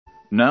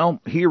Now,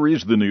 here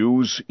is the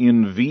news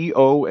in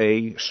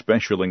VOA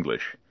Special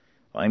English.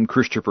 I'm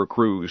Christopher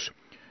Cruz,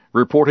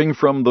 reporting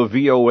from the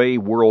VOA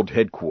World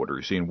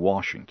Headquarters in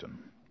Washington.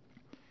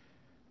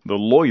 The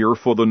lawyer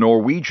for the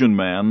Norwegian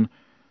man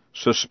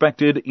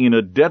suspected in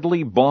a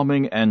deadly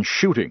bombing and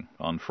shooting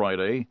on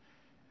Friday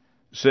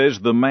says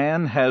the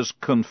man has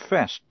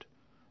confessed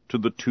to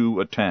the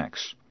two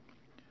attacks.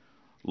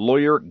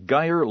 Lawyer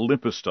Geir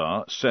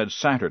Lippestad said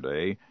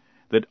Saturday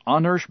that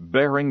Anders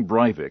Behring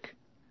Breivik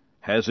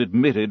has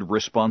admitted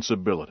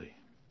responsibility.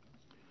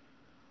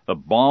 A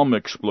bomb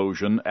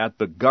explosion at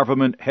the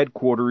government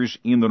headquarters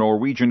in the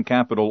Norwegian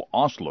capital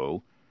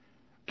Oslo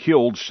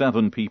killed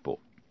 7 people.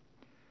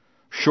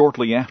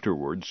 Shortly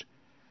afterwards,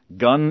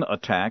 gun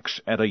attacks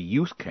at a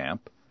youth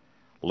camp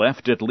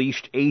left at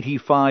least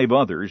 85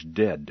 others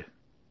dead.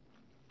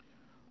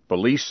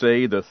 Police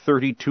say the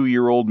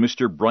 32-year-old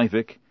Mr.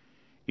 Breivik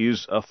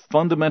is a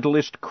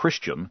fundamentalist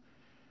Christian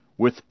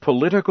with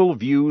political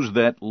views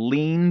that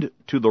leaned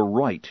to the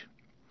right.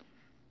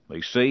 They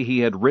say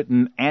he had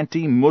written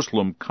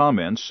anti-Muslim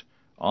comments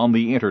on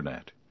the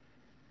Internet.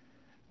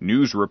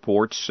 News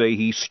reports say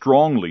he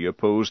strongly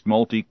opposed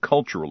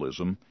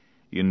multiculturalism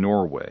in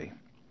Norway.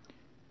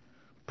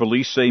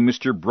 Police say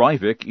Mr.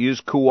 Breivik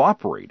is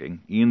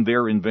cooperating in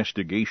their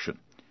investigation.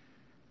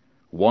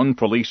 One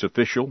police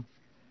official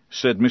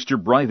said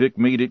Mr. Breivik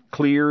made it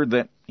clear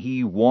that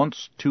he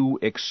wants to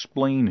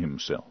explain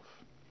himself.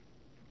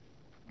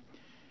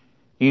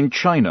 In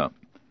China,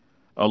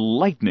 a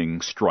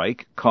lightning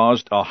strike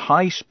caused a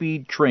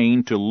high-speed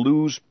train to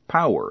lose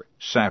power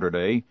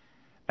Saturday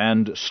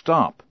and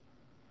stop.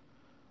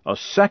 A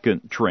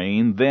second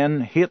train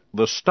then hit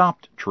the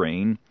stopped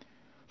train,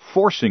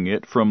 forcing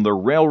it from the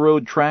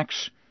railroad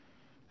tracks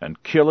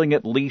and killing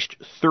at least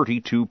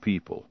 32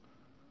 people.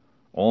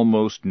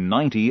 Almost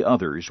 90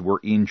 others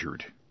were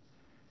injured.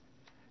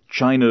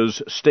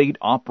 China's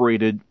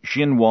state-operated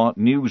Xinhua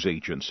news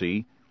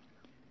agency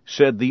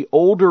said the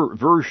older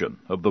version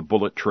of the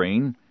bullet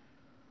train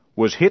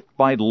was hit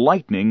by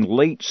lightning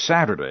late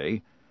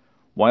Saturday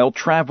while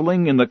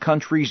traveling in the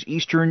country's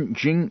eastern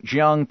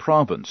Xinjiang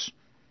province.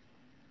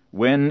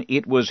 When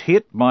it was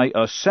hit by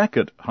a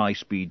second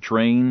high-speed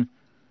train,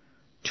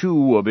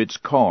 2 of its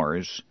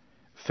cars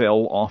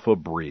fell off a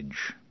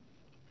bridge.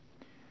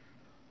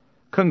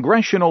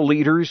 Congressional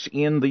leaders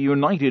in the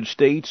United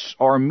States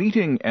are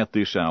meeting at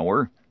this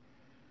hour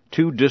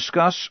to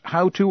discuss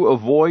how to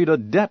avoid a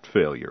debt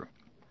failure.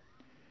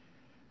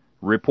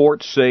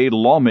 Reports say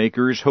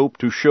lawmakers hope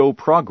to show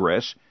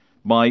progress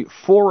by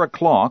 4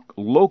 o'clock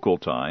local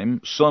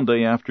time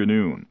Sunday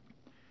afternoon.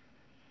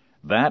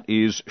 That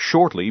is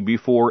shortly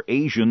before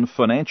Asian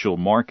financial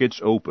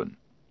markets open.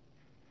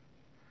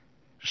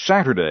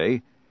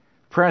 Saturday,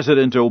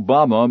 President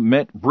Obama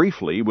met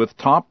briefly with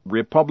top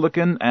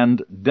Republican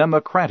and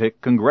Democratic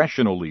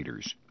congressional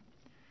leaders.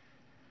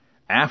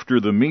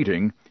 After the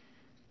meeting,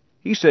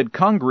 he said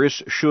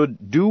Congress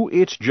should do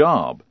its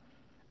job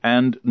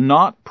and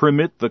not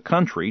permit the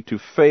country to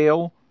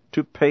fail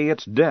to pay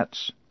its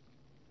debts.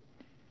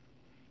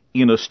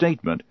 In a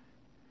statement,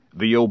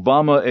 the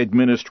Obama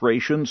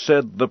administration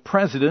said the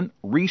president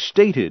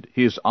restated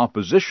his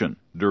opposition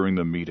during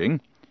the meeting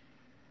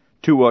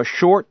to a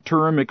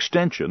short-term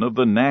extension of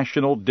the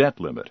national debt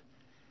limit.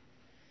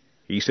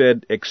 He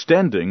said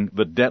extending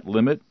the debt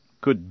limit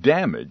could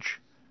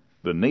damage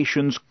the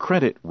nation's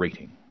credit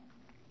rating.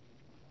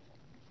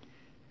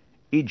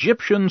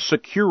 Egyptian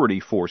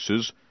security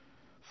forces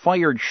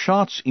fired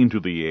shots into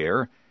the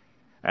air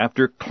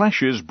after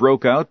clashes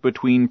broke out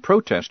between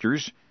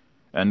protesters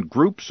and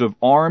groups of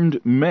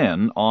armed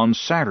men on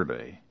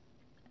Saturday.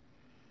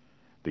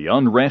 The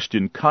unrest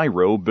in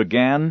Cairo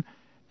began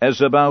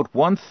as about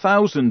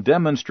 1,000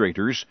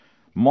 demonstrators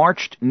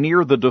marched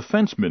near the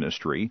Defense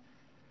Ministry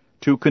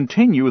to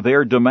continue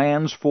their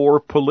demands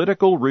for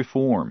political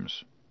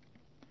reforms.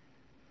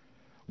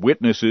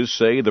 Witnesses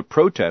say the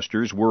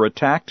protesters were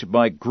attacked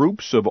by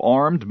groups of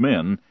armed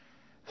men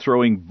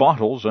throwing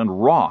bottles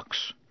and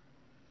rocks.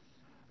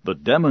 The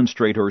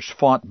demonstrators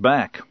fought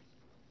back.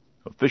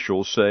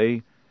 Officials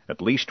say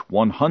at least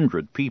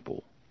 100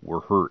 people were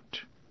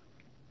hurt.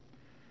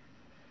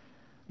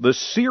 The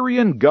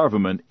Syrian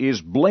government is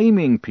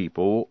blaming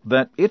people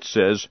that it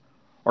says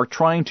are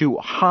trying to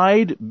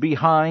hide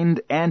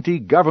behind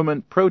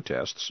anti-government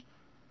protests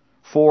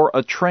for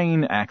a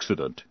train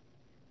accident.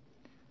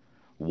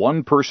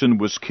 1 person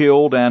was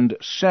killed and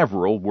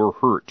several were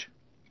hurt.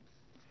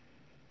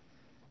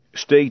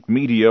 State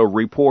media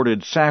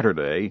reported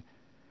Saturday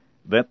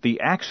that the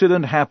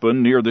accident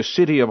happened near the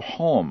city of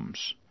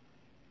Homs.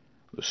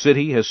 The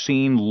city has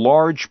seen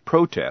large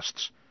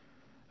protests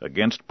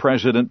against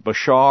President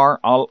Bashar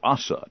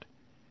al-Assad.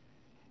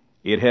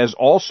 It has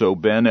also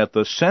been at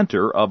the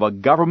center of a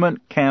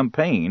government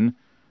campaign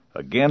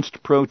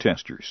against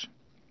protesters.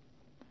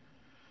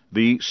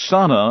 The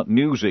Sana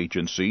news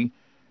agency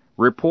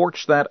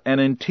reports that an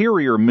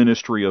Interior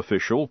Ministry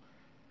official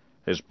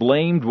has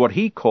blamed what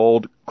he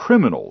called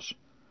criminals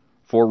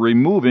for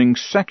removing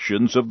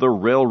sections of the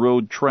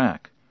railroad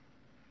track.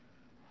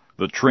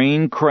 The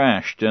train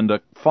crashed and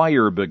a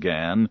fire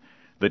began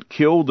that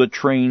killed the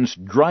train's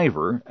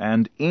driver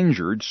and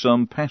injured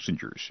some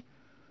passengers.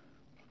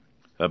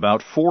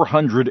 About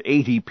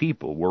 480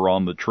 people were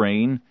on the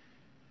train.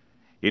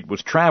 It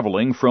was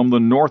traveling from the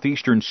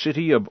northeastern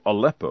city of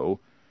Aleppo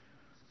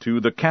to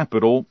the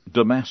capital,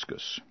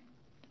 Damascus.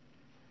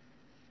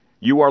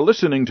 You are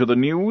listening to the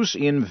news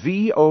in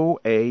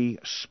VOA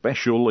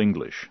Special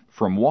English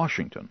from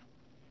Washington.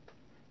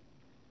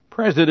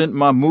 President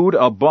Mahmoud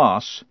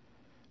Abbas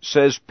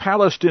says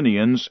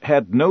Palestinians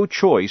had no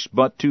choice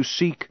but to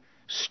seek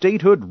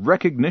statehood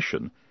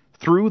recognition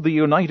through the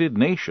United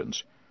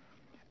Nations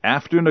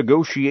after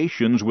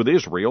negotiations with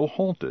Israel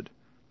halted.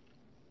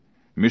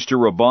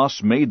 Mr.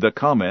 Abbas made the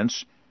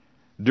comments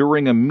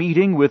during a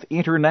meeting with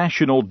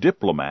international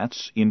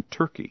diplomats in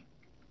Turkey.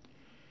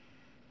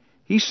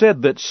 He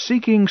said that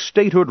seeking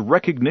statehood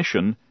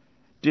recognition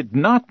did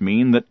not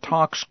mean that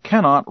talks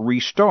cannot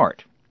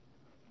restart.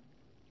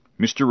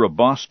 Mr.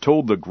 Abbas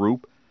told the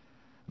group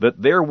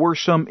that there were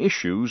some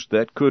issues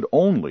that could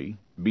only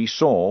be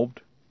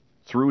solved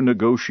through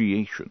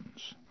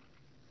negotiations.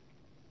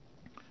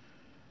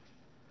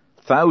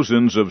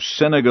 Thousands of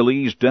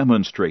Senegalese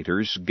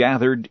demonstrators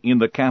gathered in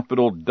the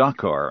capital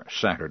Dakar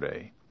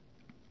Saturday.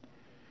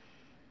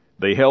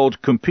 They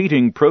held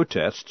competing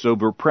protests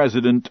over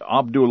President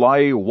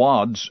Abdoulaye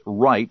Wade's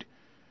right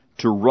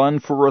to run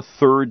for a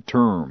third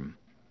term.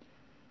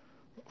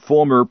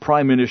 Former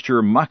Prime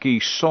Minister Macky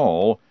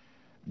Sall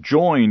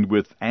joined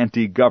with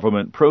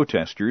anti-government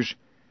protesters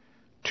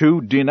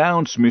to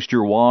denounce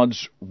Mr.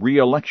 Wade's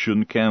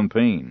re-election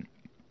campaign.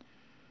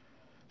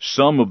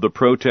 Some of the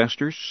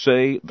protesters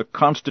say the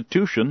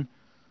Constitution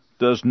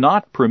does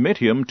not permit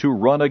him to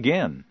run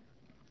again.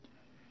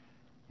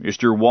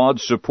 Mr.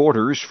 Wade's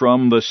supporters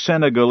from the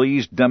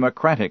Senegalese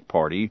Democratic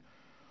Party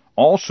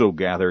also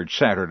gathered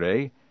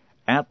Saturday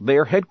at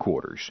their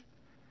headquarters.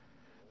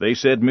 They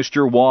said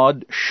Mr.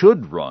 Wade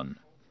should run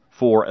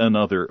for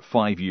another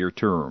 5-year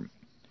term.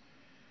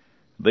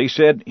 They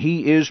said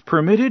he is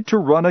permitted to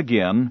run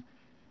again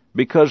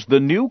because the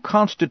new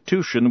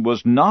Constitution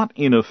was not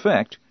in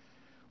effect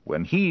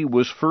when he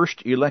was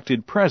first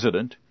elected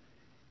president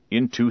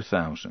in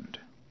 2000.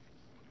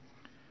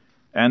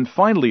 And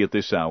finally at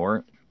this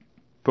hour,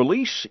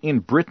 police in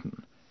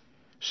Britain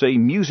say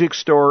music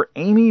star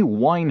Amy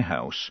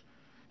Winehouse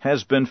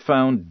has been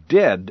found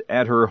dead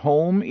at her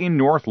home in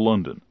North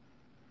London.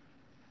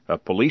 A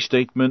police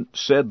statement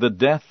said the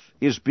death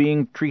is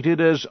being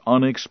treated as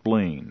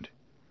unexplained.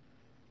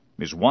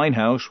 Ms.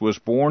 Winehouse was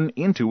born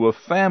into a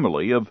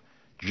family of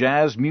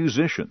jazz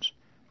musicians.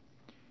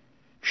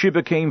 She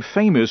became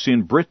famous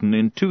in Britain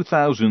in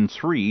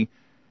 2003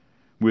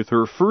 with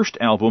her first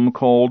album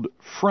called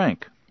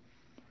Frank.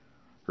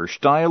 Her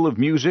style of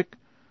music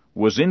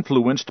was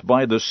influenced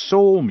by the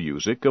soul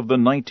music of the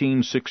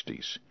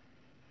 1960s.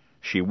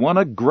 She won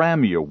a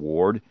Grammy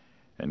Award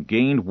and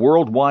gained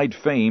worldwide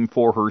fame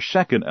for her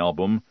second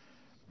album,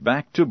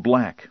 Back to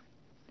Black.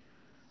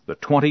 The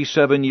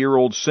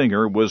 27-year-old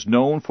singer was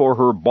known for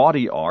her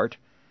body art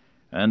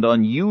and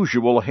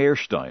unusual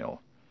hairstyle,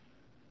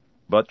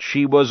 but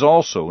she was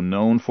also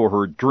known for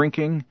her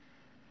drinking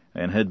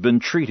and had been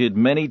treated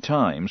many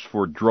times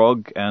for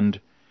drug and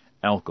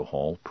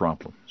alcohol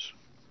problems.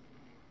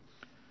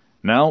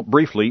 Now,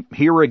 briefly,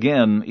 here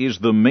again is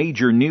the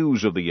major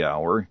news of the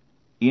hour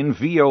in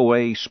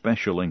VOA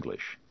Special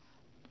English.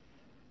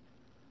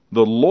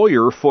 The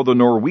lawyer for the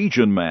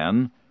Norwegian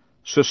man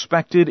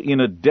suspected in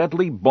a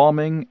deadly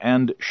bombing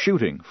and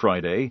shooting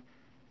Friday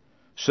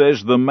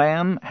says the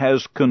man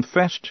has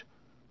confessed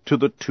to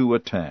the 2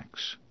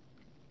 attacks.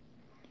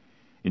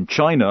 In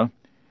China,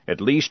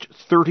 at least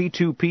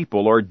 32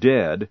 people are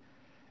dead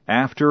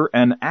after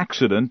an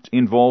accident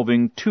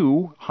involving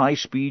 2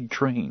 high-speed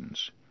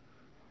trains.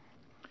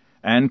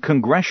 And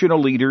congressional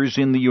leaders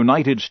in the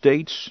United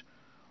States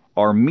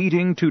are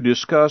meeting to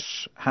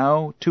discuss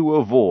how to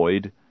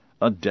avoid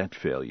a debt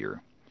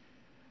failure.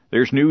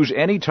 There's news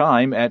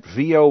anytime at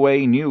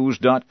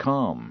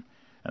voanews.com.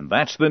 And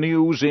that's the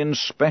news in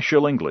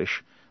Special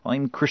English.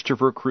 I'm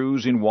Christopher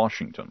Cruz in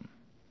Washington.